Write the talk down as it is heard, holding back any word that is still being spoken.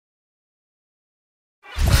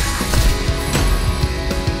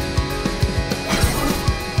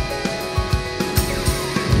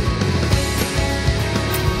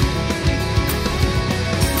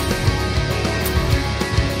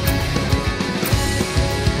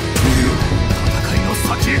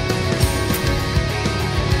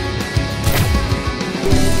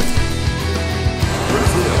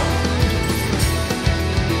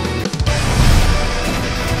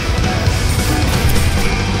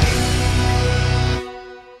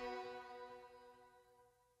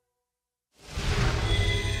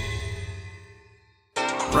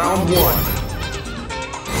Round one.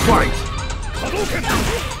 Fight! Hadouken!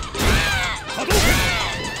 Hadouken!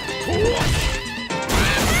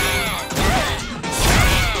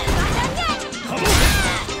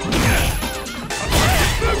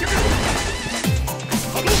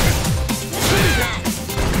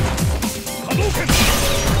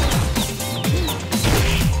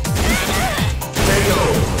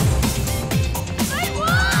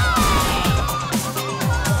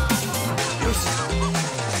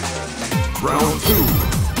 Round two.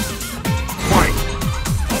 Fight!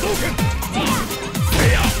 Hadouken!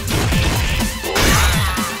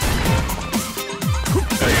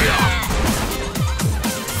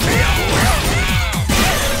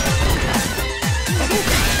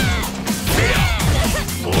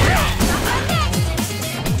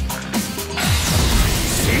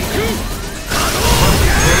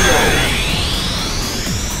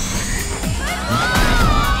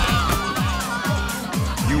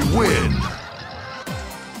 You win!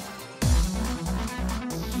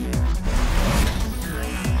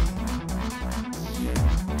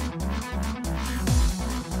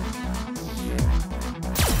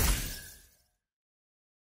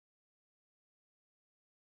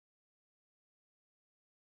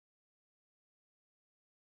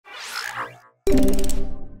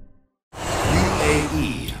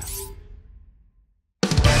 UAE.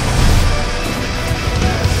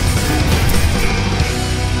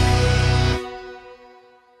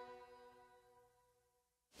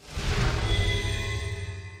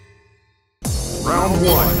 Round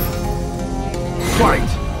one. Fight!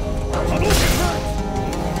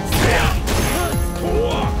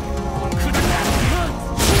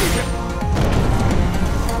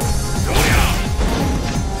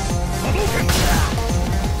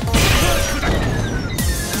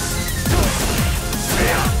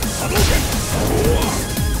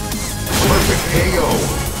 Perfect KO!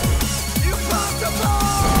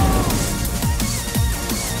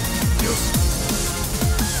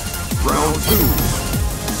 Round two.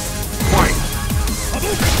 Fight!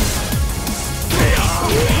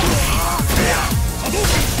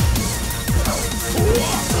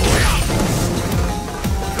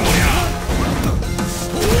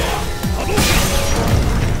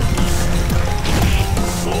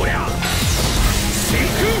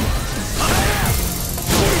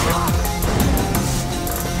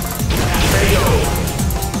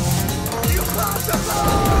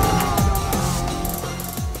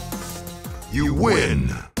 You win!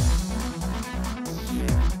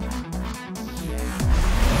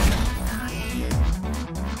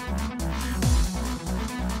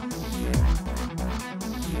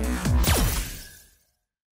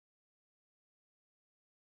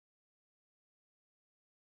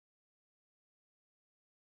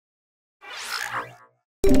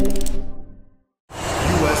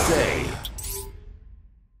 USA.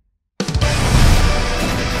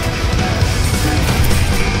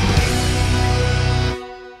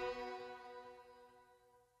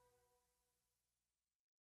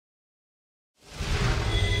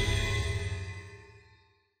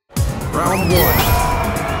 Round one.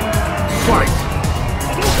 Fight!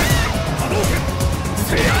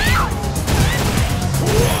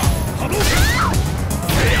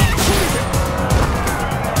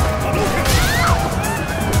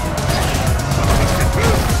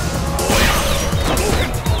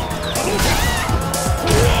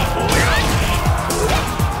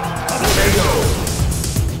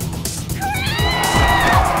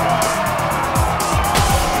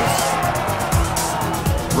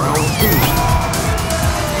 Round two.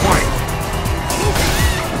 Fight!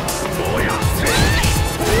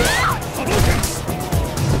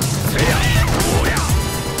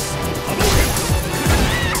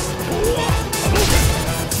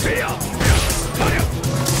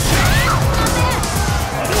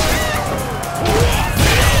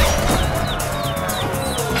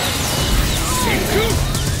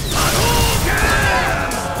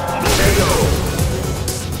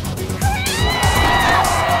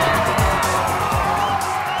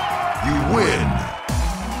 You win!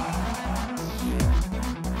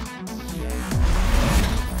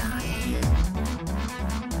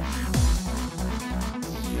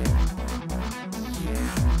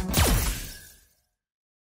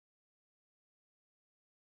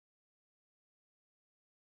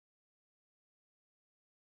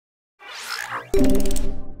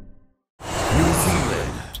 New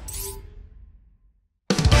Zealand.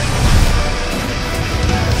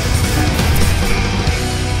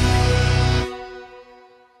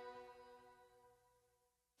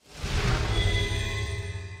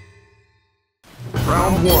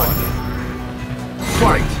 Round one.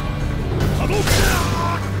 Fight!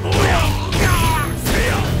 Hadouken!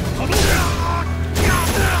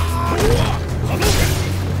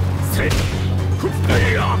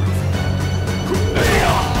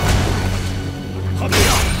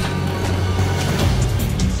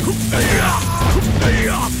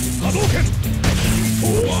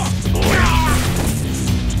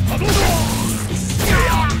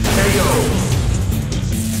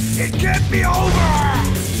 It can't be over!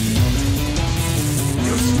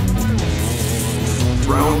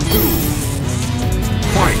 Round 2.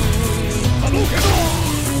 Fight! Hadouken!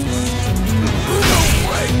 No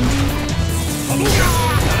way! Hadouken!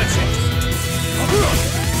 Not a chance! Hadouken!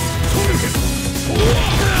 Hadouken!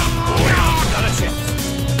 Not a chance!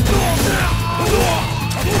 Hadouken!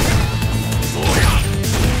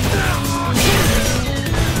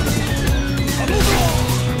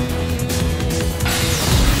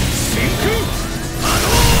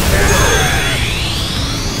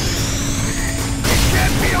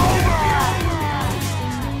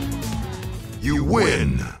 You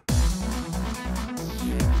win!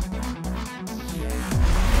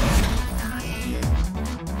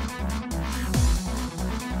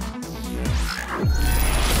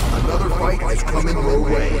 Another fight is coming your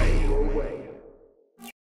way.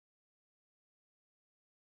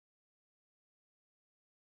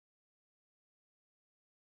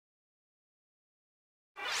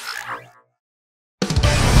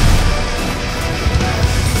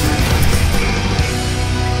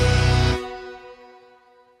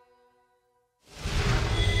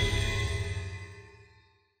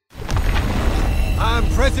 I'm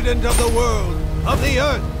president of the world, of the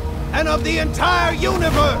earth, and of the entire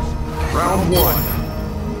universe! Round 1.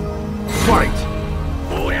 Fight!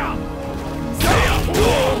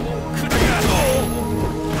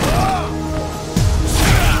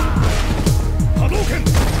 Hadouken!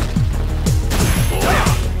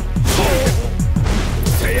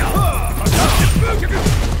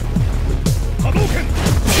 Hadouken!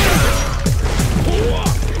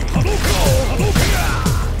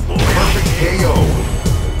 Perfect KO!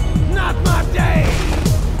 Not my day!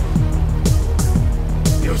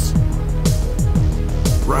 Yes.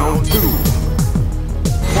 Round 2.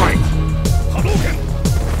 Fight! Hadouken!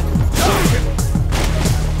 Hadouken!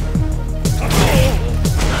 Hadouken!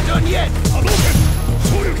 Not done yet! Hadouken!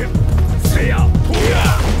 Shoryuken! Seiya! Toya!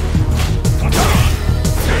 Hadouken!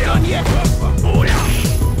 Not done yet! Oya!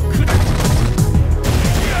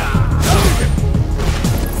 Hadouken!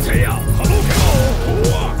 Seiya! Hadouken!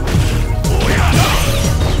 Oya!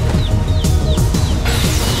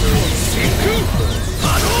 Shinku!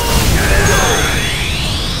 Hadouken!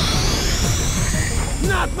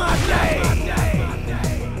 Not my day!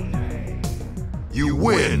 You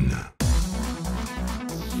win!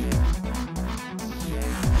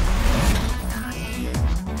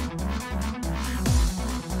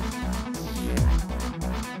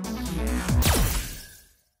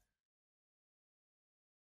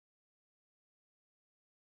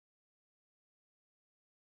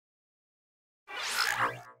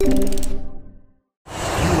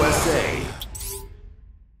 USA.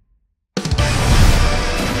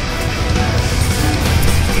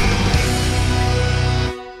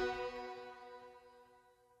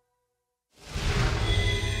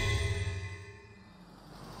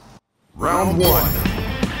 Round 1.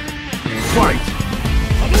 Fight!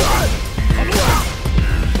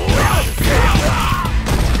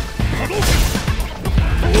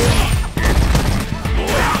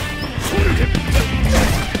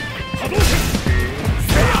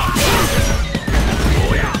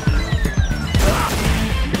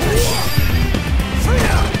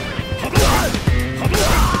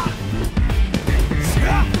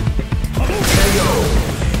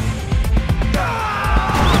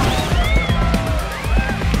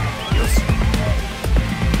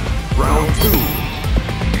 Round 2.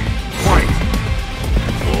 Fight!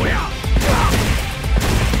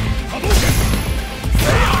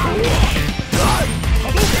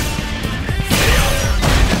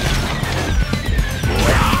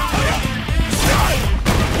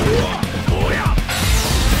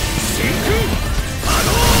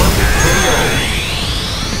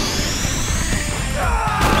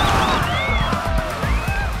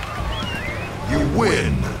 You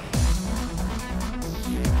win!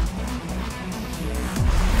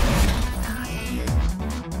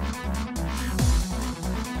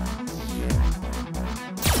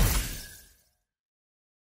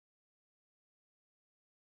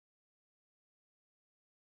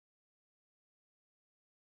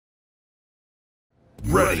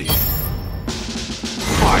 Ready!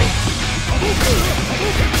 Fight!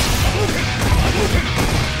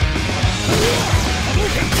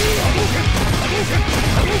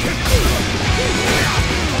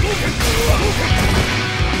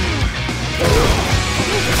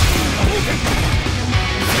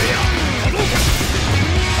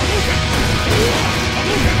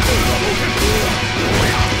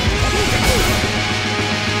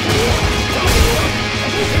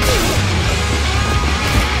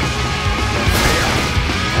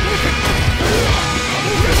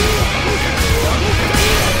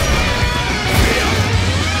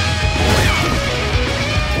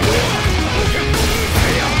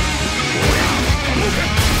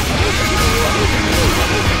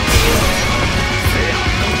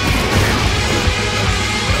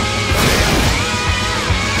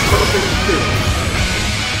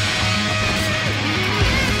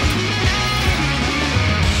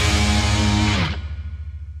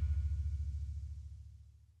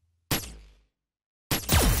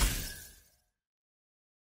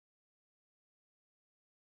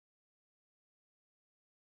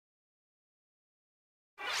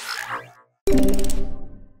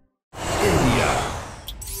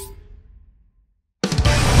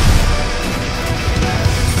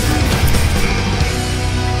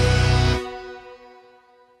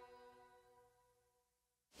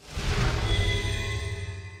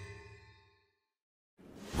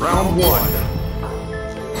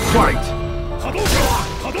 Fight! 波動拳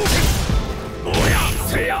波動拳おや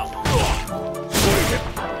せや昇竜拳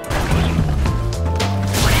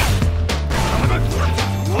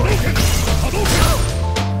波動拳波動拳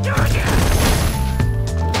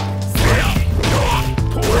せやと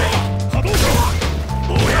波動拳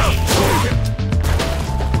おや昇竜拳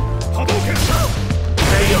波動拳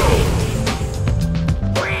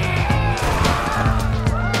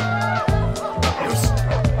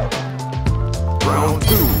Round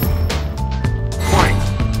 2. Fight!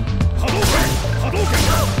 波動拳波動拳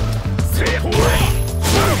せやと昇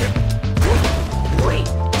竜拳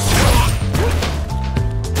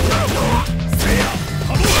せや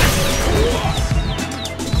波動拳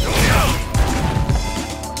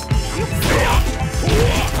せや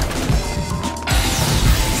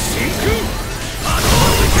真空波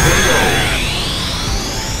動拳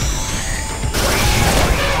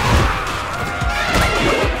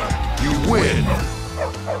You win!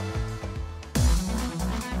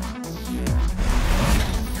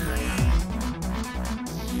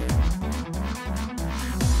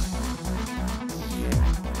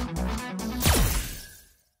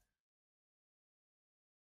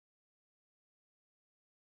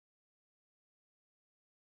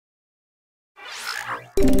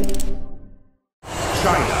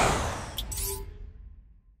 China.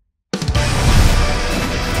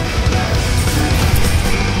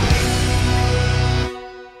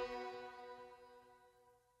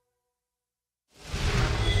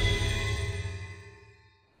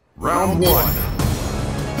 Round 1.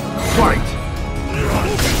 Fight!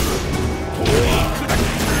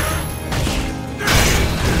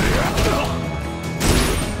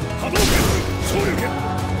 波動拳昇竜拳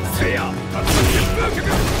せや竜巻旋風脚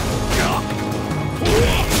や昇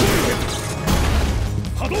竜拳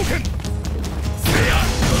波動拳せや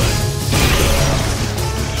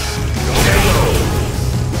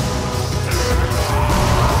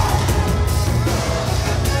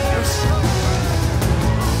よし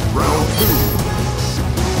Round 2.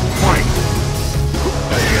 Fight! 波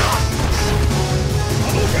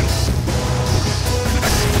動拳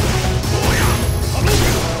おや波動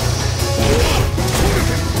拳昇竜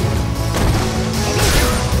拳波動拳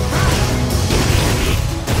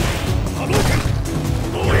波動拳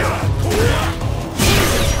おや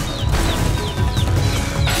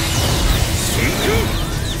真空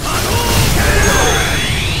波動拳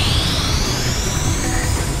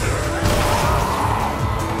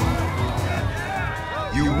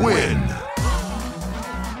You win!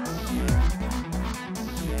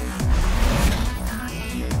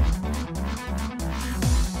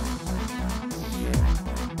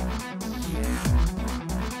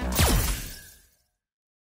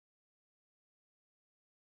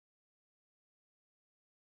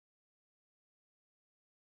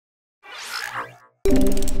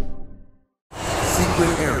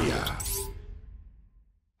 Secret area.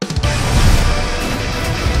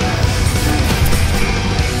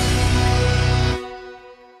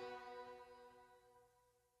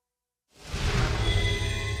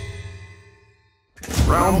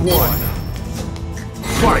 Round 1.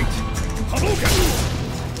 Fight! 波動拳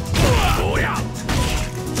おや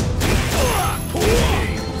おり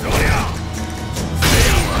ゃせ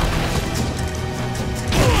や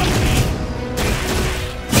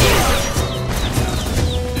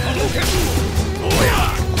波動拳おや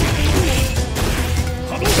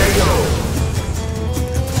波動拳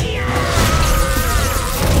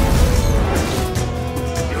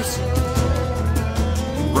よし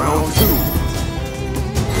Round 2.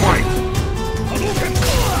 Fight! 波動拳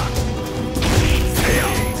せや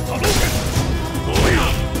波動拳おや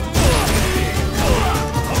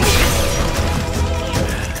波動拳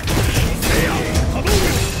せや波動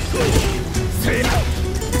拳せや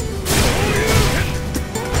昇竜拳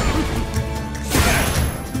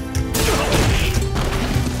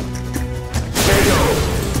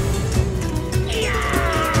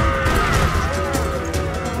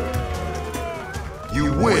You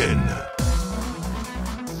win!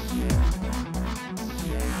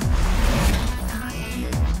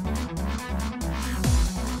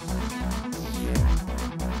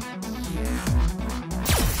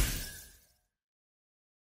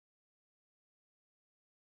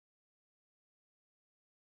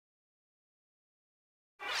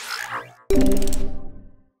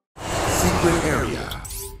 Secret area.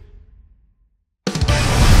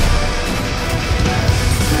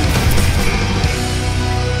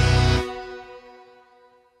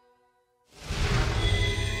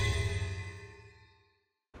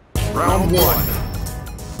 Round 1.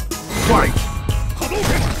 Fight! 波動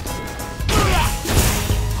拳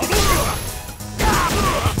波動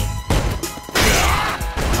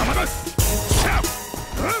拳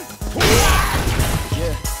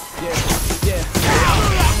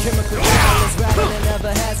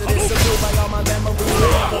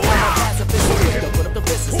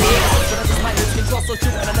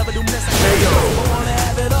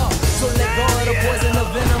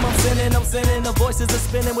voices are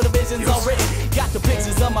spinning with the visions already. Got the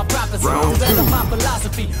pictures of my prophecy, developed my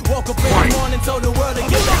philosophy. Woke up in the morning, told the world to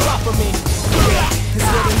get back off of me. This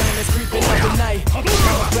little man is creeping up at night. I'm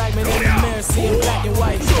a fragment in the mirror, seeing black and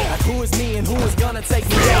white. Like who is me and who is gonna take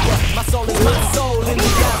me over? My soul is my soul in the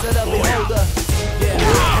eyes of the beholder. Yeah,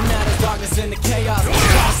 and now there's darkness in the chaos. Try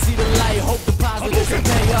to see the light, hope the positives will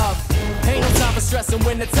pay off. Ain't no time for stressing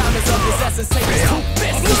when the time is of this essence. Take this two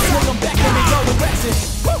fists and swing them back in your direction.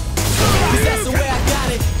 Cause that's the way I got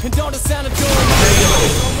it. And don't it sound adoring?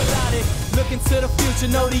 So melodic. Looking to the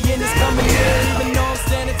future, know the end is coming near. Even though I'm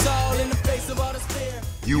standing tall in the face of all this fear.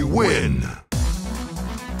 You win.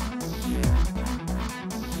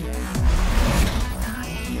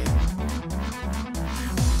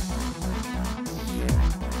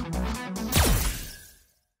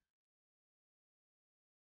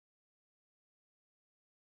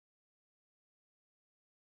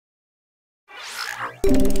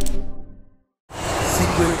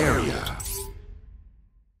 Secret area.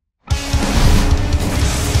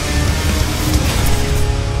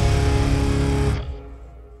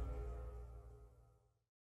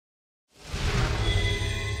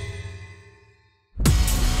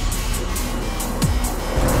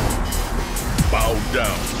 Bow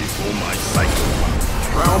down before my cycle.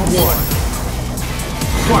 Round one.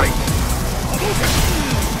 Fight.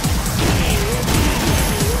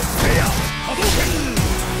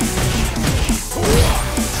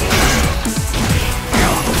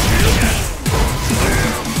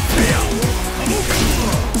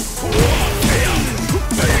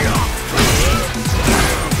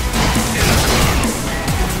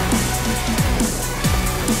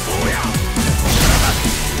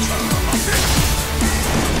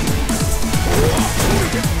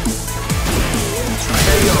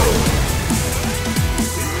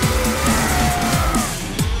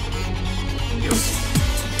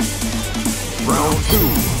 Round two.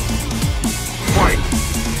 Fight.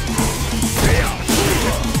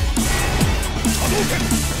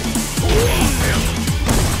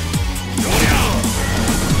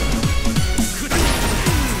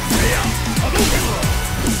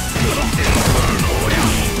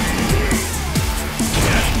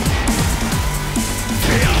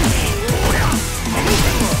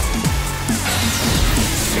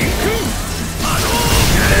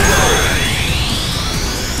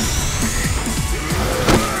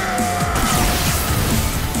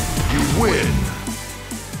 Win.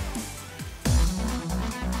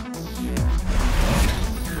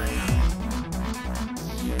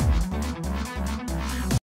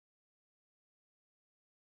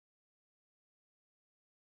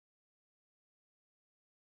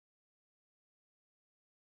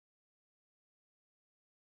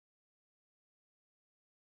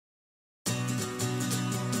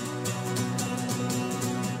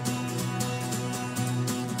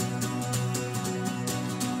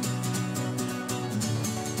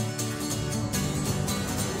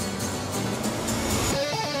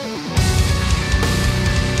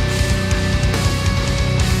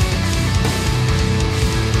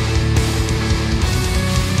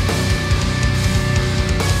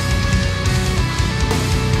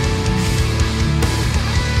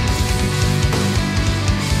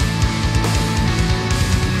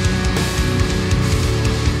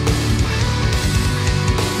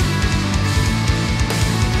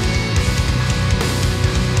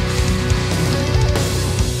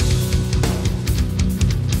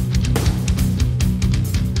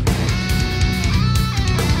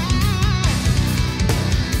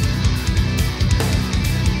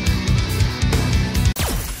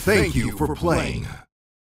 Thank you for playing.